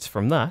 21 points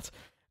from that.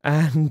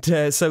 And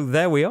so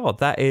there we are.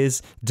 That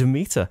is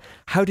Demeter.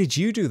 How did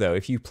you do, though,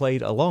 if you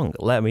played along?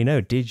 Let me know.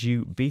 Did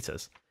you beat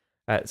us?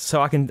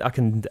 So I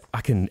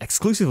can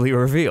exclusively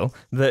reveal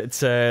that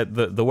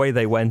the way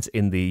they went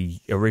in the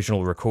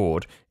original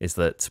record is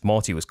that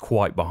Marty was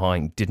quite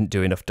behind, didn't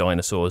do enough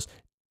dinosaurs.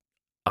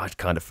 I'd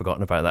kind of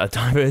forgotten about that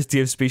diversity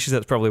of species.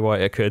 That's probably why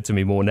it occurred to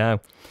me more now.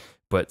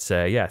 But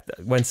yeah,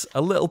 it went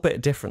a little bit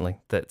differently.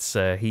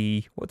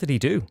 What did he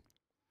do?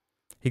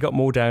 He got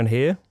more down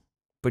here,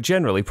 but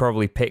generally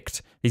probably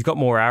picked. He's got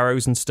more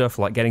arrows and stuff.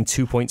 Like getting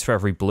 2 points for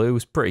every blue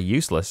is pretty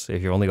useless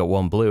if you've only got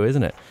 1 blue,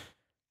 isn't it?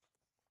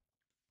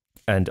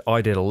 And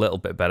I did a little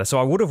bit better. So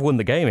I would have won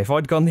the game if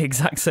I'd gone the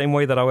exact same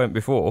way that I went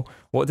before.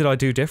 What did I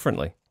do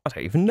differently? I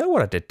don't even know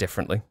what I did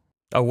differently.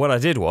 Oh, what I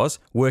did was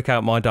work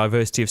out my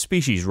diversity of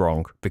species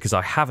wrong, because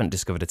I haven't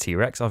discovered a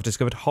T-Rex. I've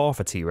discovered half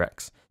a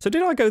T-Rex. So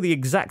did I go the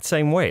exact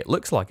same way? It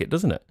looks like it,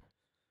 doesn't it?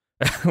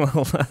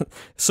 Well,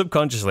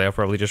 subconsciously, I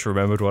probably just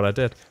remembered what I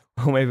did.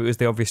 Or maybe it was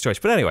the obvious choice.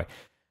 But anyway,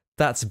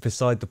 that's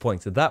beside the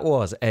point. So that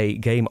was a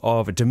game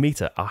of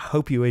Demeter. I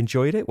hope you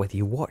enjoyed it, whether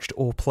you watched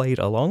or played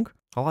along.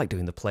 I like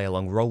doing the play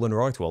along roll and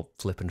write while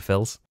flipping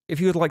fills. If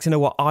you would like to know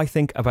what I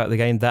think about the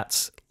game,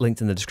 that's linked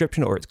in the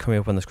description, or it's coming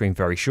up on the screen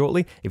very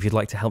shortly. If you'd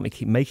like to help me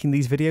keep making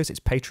these videos, it's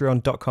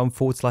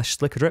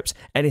patreon.com/slickerdrips.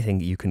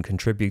 Anything you can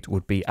contribute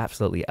would be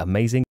absolutely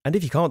amazing. And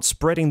if you can't,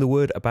 spreading the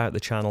word about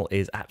the channel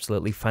is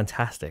absolutely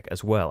fantastic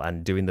as well,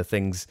 and doing the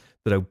things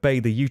that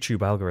obey the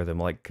YouTube algorithm,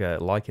 like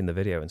liking the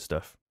video and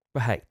stuff.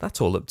 But hey, that's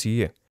all up to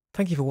you.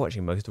 Thank you for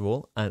watching most of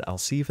all, and I'll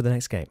see you for the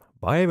next game.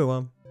 Bye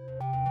everyone.